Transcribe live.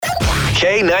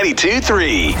K92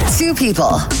 3. Two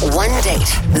people, one date,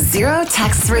 zero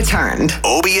texts returned.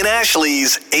 Obie and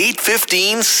Ashley's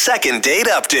 8:15 second date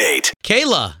update.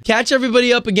 Kayla, catch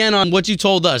everybody up again on what you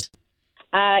told us.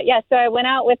 So I went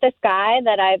out with this guy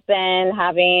that I've been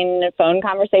having phone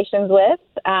conversations with.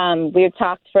 We've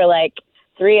talked for like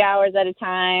 3 hours at a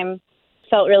time.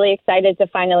 Felt really excited to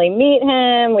finally meet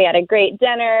him. We had a great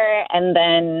dinner, and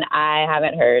then I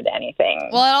haven't heard anything.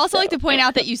 Well, I'd also like to point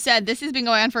out that you said this has been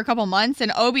going on for a couple months,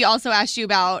 and Obie also asked you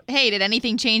about, hey, did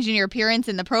anything change in your appearance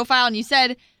in the profile? And you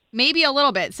said maybe a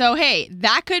little bit. So, hey,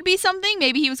 that could be something.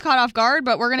 Maybe he was caught off guard,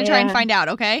 but we're going to try and find out,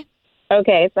 okay?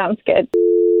 Okay, sounds good.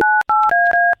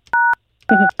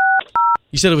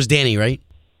 You said it was Danny, right?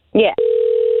 Yeah.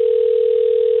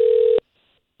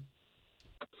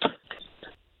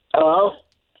 Hello?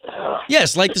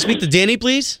 Yes, like to speak to Danny,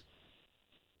 please.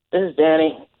 This is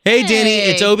Danny. Hey, Danny,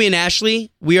 it's Obie and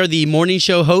Ashley. We are the morning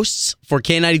show hosts for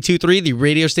K92.3, the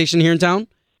radio station here in town.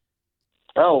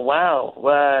 Oh,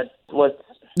 wow. What's...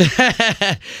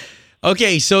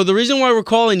 Okay, so the reason why we're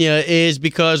calling you is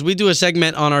because we do a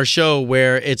segment on our show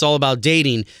where it's all about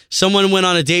dating. Someone went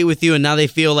on a date with you, and now they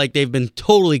feel like they've been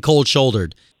totally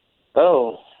cold-shouldered.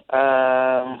 Oh,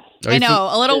 I know,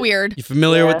 a little weird. You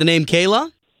familiar with the name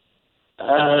Kayla?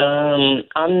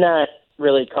 I'm not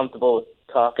really comfortable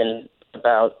talking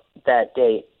about that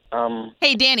date.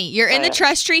 Hey, Danny, you're in the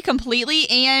trust tree completely,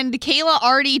 and Kayla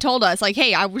already told us, like,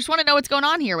 hey, I just want to know what's going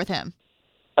on here with him.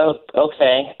 Oh,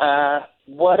 okay.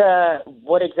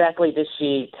 What exactly did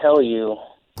she tell you?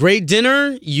 Great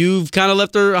dinner. You've kind of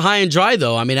left her high and dry,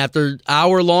 though. I mean, after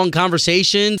hour-long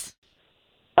conversations.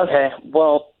 Okay,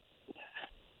 well,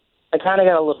 I kind of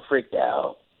got a little freaked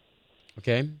out.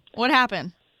 Okay. What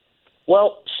happened?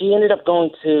 Well, she ended up going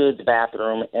to the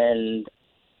bathroom and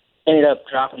ended up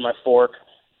dropping my fork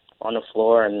on the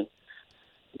floor and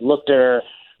looked at her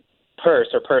purse.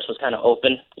 Her purse was kind of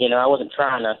open. You know, I wasn't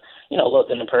trying to, look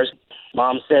in the purse.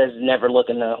 Mom says never look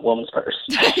in a woman's purse.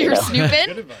 You're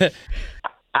snooping?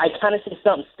 I kind of see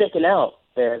something sticking out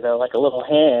there, though, like a little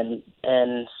hand.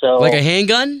 And so... Like a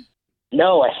handgun?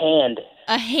 No, a hand.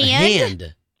 A hand? A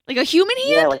hand. Like a human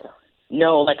hand? Yeah,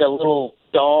 like a little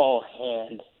doll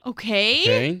hand.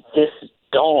 Okay. This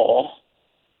doll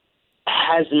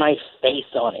has my face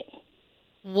on it.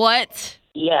 What?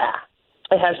 Yeah.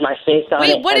 It has my face on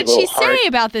it. Wait, what did she say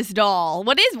about this doll?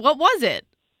 What was it?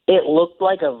 It looked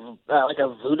like a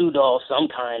voodoo doll of some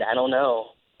kind. I don't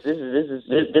know.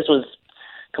 This was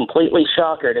completely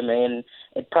shocker to me, and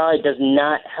it probably does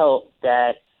not help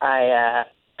that I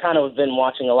kind of been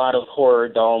watching a lot of horror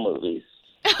doll movies.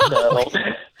 So.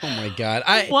 Oh my God!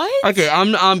 What? Okay,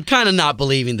 I'm kind of not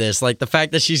believing this. Like the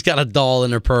fact that she's got a doll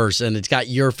in her purse and it's got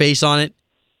your face on it.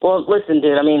 Well, listen,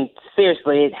 dude. I mean,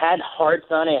 seriously, it had hearts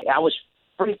on it. I was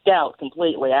freaked out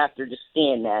completely after just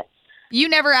seeing that. You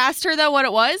never asked her, though, what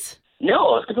it was? No,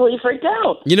 I was completely freaked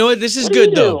out. You know what? This is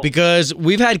good, though, because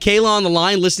we've had Kayla on the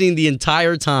line listening the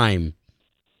entire time.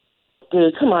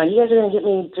 Dude, come on. You guys are going to get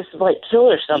me just,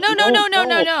 killed or something. No.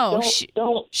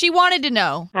 Don't. She wanted to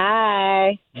know.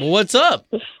 Hi. Well, what's up?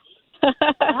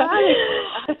 Hi.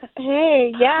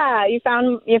 Hey, yeah, you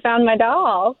found my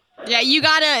doll. Yeah, you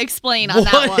got to explain on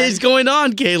that one. What is going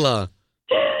on, Kayla?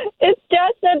 It's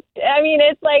just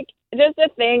a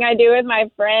thing I do with my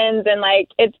friends, and I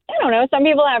don't know, some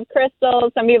people have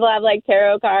crystals, some people have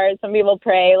tarot cards, some people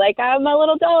pray. I'm a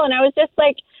little doll, and I was just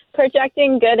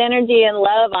projecting good energy and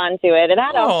love onto it. It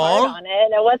had a heart on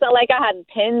it. It wasn't like I had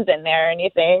pins in there or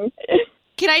anything.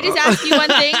 Can I just ask you one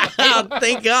thing?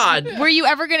 Thank God. Were you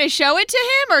ever going to show it to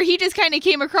him, or he just kind of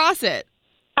came across it?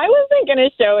 I wasn't going to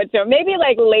show it to him. Maybe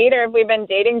later if we've been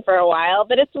dating for a while,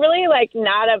 but it's really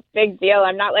not a big deal.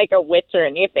 I'm not a witch or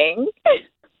anything.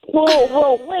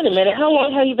 Whoa, wait a minute. How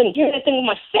long have you been doing that thing with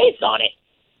my face on it?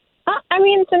 I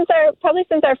mean, since our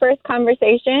first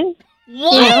conversation.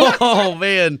 What? Oh,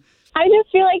 man. I just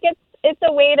feel like it's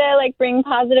a way to bring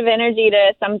positive energy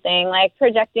to something,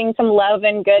 projecting some love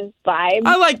and good vibes.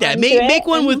 I like that. Make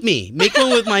one with me. Make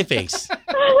one with my face.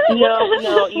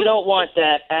 No, you don't want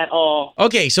that at all.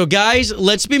 Okay, so guys,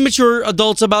 let's be mature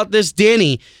adults about this.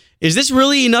 Danny, is this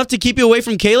really enough to keep you away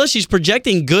from Kayla? She's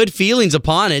projecting good feelings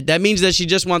upon it. That means that she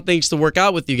just wants things to work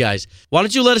out with you guys. Why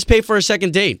don't you let us pay for a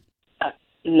second date?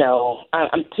 No,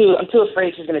 I'm too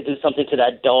afraid she's going to do something to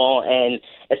that doll, and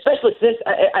especially since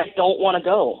I don't want to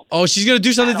go. Oh, she's going to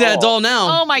do something to that doll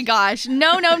now. Oh, my gosh.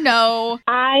 No.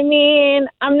 I mean,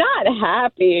 I'm not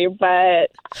happy,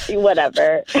 but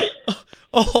whatever.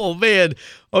 Oh, man.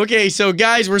 Okay, so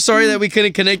guys, we're sorry that we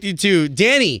couldn't connect you to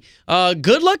Danny.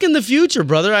 Good luck in the future,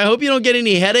 brother. I hope you don't get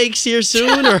any headaches here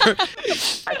soon. Or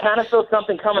I kind of feel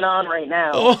something coming on right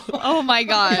now. Oh my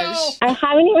gosh. I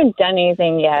haven't even done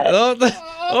anything yet. Oh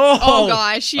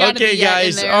gosh. You gotta Okay, be yet in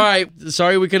guys. there. All right.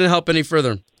 Sorry we couldn't help any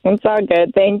further. It's all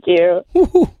good. Thank you.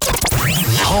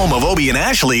 Home of Obie and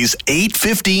Ashley's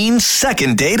 8:15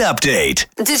 second date update.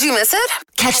 Did you miss it?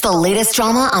 Catch the latest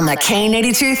drama on the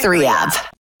K82-3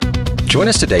 app. Join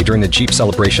us today during the Jeep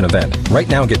Celebration event. Right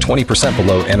now, get 20%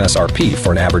 below MSRP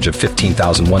for an average of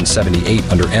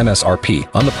 $15,178 under MSRP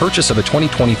on the purchase of a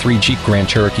 2023 Jeep Grand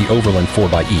Cherokee Overland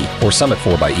 4xE or Summit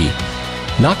 4xE.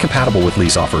 Not compatible with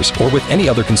lease offers or with any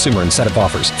other consumer incentive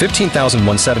offers.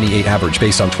 $15,178 average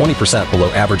based on 20% below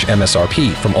average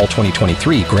MSRP from all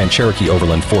 2023 Grand Cherokee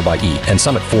Overland 4xE and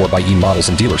Summit 4xE models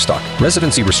in dealer stock.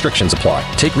 Residency restrictions apply.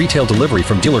 Take retail delivery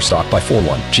from dealer stock by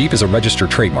 4/1. Jeep is a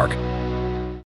registered trademark.